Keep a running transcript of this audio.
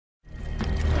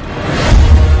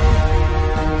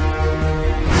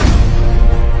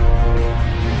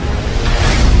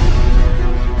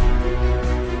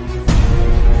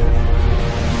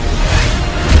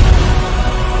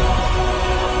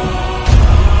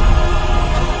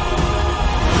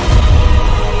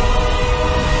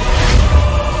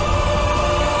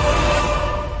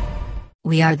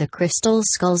We are the Crystal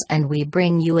Skulls and we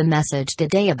bring you a message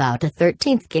today about the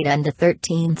 13th gate and the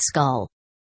 13th skull.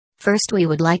 First, we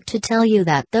would like to tell you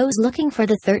that those looking for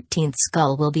the 13th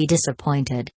skull will be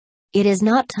disappointed. It is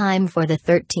not time for the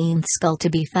 13th skull to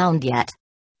be found yet.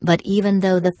 But even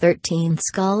though the 13th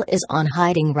skull is on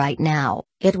hiding right now,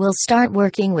 it will start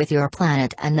working with your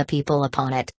planet and the people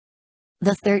upon it.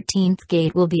 The 13th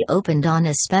gate will be opened on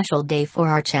a special day for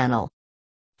our channel.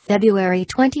 February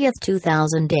 20th,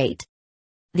 2008.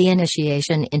 The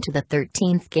initiation into the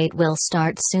 13th gate will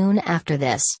start soon after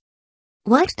this.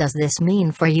 What does this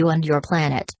mean for you and your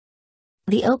planet?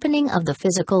 The opening of the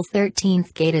physical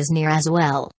 13th gate is near as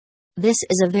well. This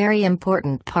is a very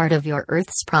important part of your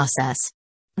Earth's process.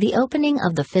 The opening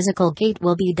of the physical gate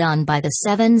will be done by the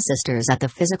Seven Sisters at the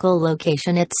physical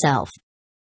location itself.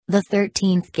 The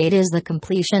 13th gate is the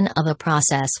completion of a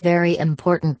process very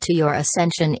important to your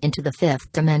ascension into the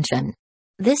fifth dimension.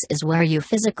 This is where your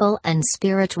physical and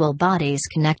spiritual bodies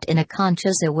connect in a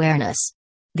conscious awareness.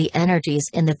 The energies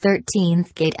in the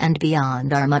 13th gate and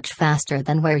beyond are much faster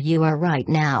than where you are right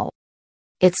now.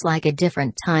 It's like a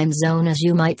different time zone, as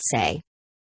you might say.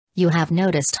 You have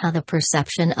noticed how the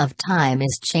perception of time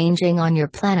is changing on your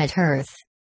planet Earth.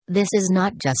 This is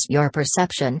not just your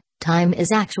perception, time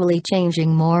is actually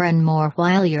changing more and more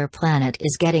while your planet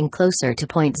is getting closer to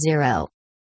point zero.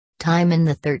 Time in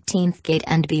the 13th gate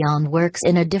and beyond works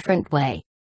in a different way.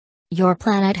 Your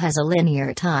planet has a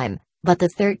linear time, but the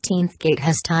 13th gate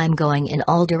has time going in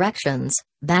all directions,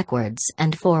 backwards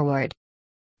and forward.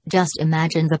 Just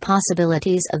imagine the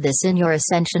possibilities of this in your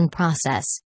ascension process.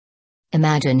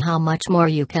 Imagine how much more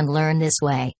you can learn this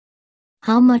way.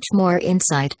 How much more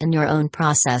insight in your own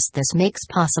process this makes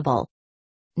possible.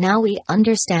 Now we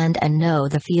understand and know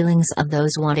the feelings of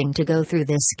those wanting to go through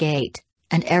this gate,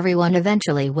 and everyone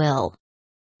eventually will.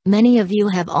 Many of you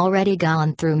have already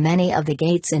gone through many of the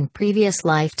gates in previous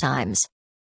lifetimes.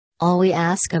 All we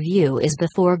ask of you is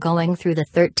before going through the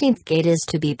 13th gate is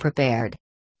to be prepared.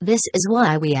 This is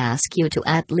why we ask you to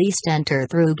at least enter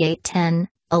through gate 10,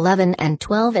 11 and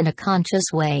 12 in a conscious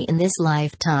way in this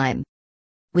lifetime.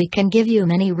 We can give you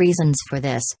many reasons for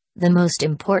this, the most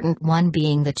important one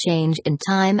being the change in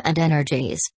time and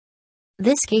energies.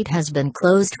 This gate has been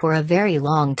closed for a very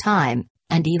long time,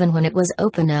 and even when it was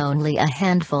open, only a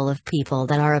handful of people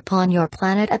that are upon your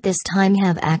planet at this time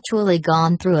have actually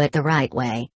gone through it the right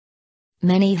way.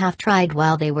 Many have tried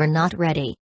while they were not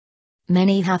ready.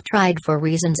 Many have tried for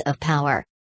reasons of power.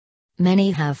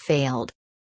 Many have failed.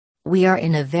 We are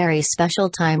in a very special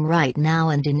time right now,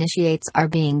 and initiates are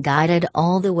being guided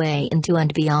all the way into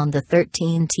and beyond the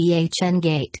 13th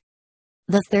gate.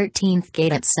 The 13th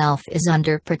gate itself is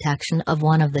under protection of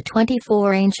one of the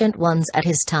 24 ancient ones at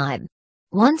his time.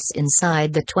 Once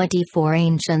inside, the 24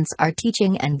 ancients are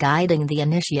teaching and guiding the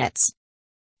initiates.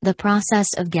 The process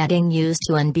of getting used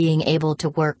to and being able to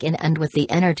work in and with the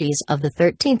energies of the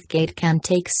 13th gate can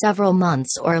take several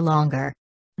months or longer.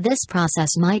 This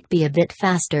process might be a bit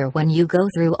faster when you go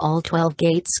through all 12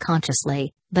 gates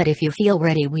consciously, but if you feel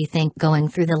ready, we think going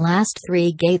through the last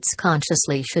 3 gates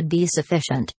consciously should be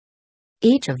sufficient.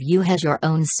 Each of you has your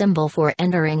own symbol for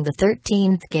entering the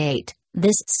 13th gate.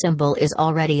 This symbol is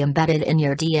already embedded in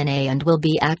your DNA and will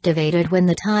be activated when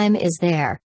the time is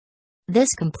there. This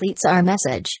completes our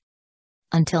message.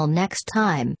 Until next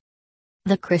time.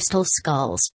 The Crystal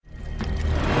Skulls.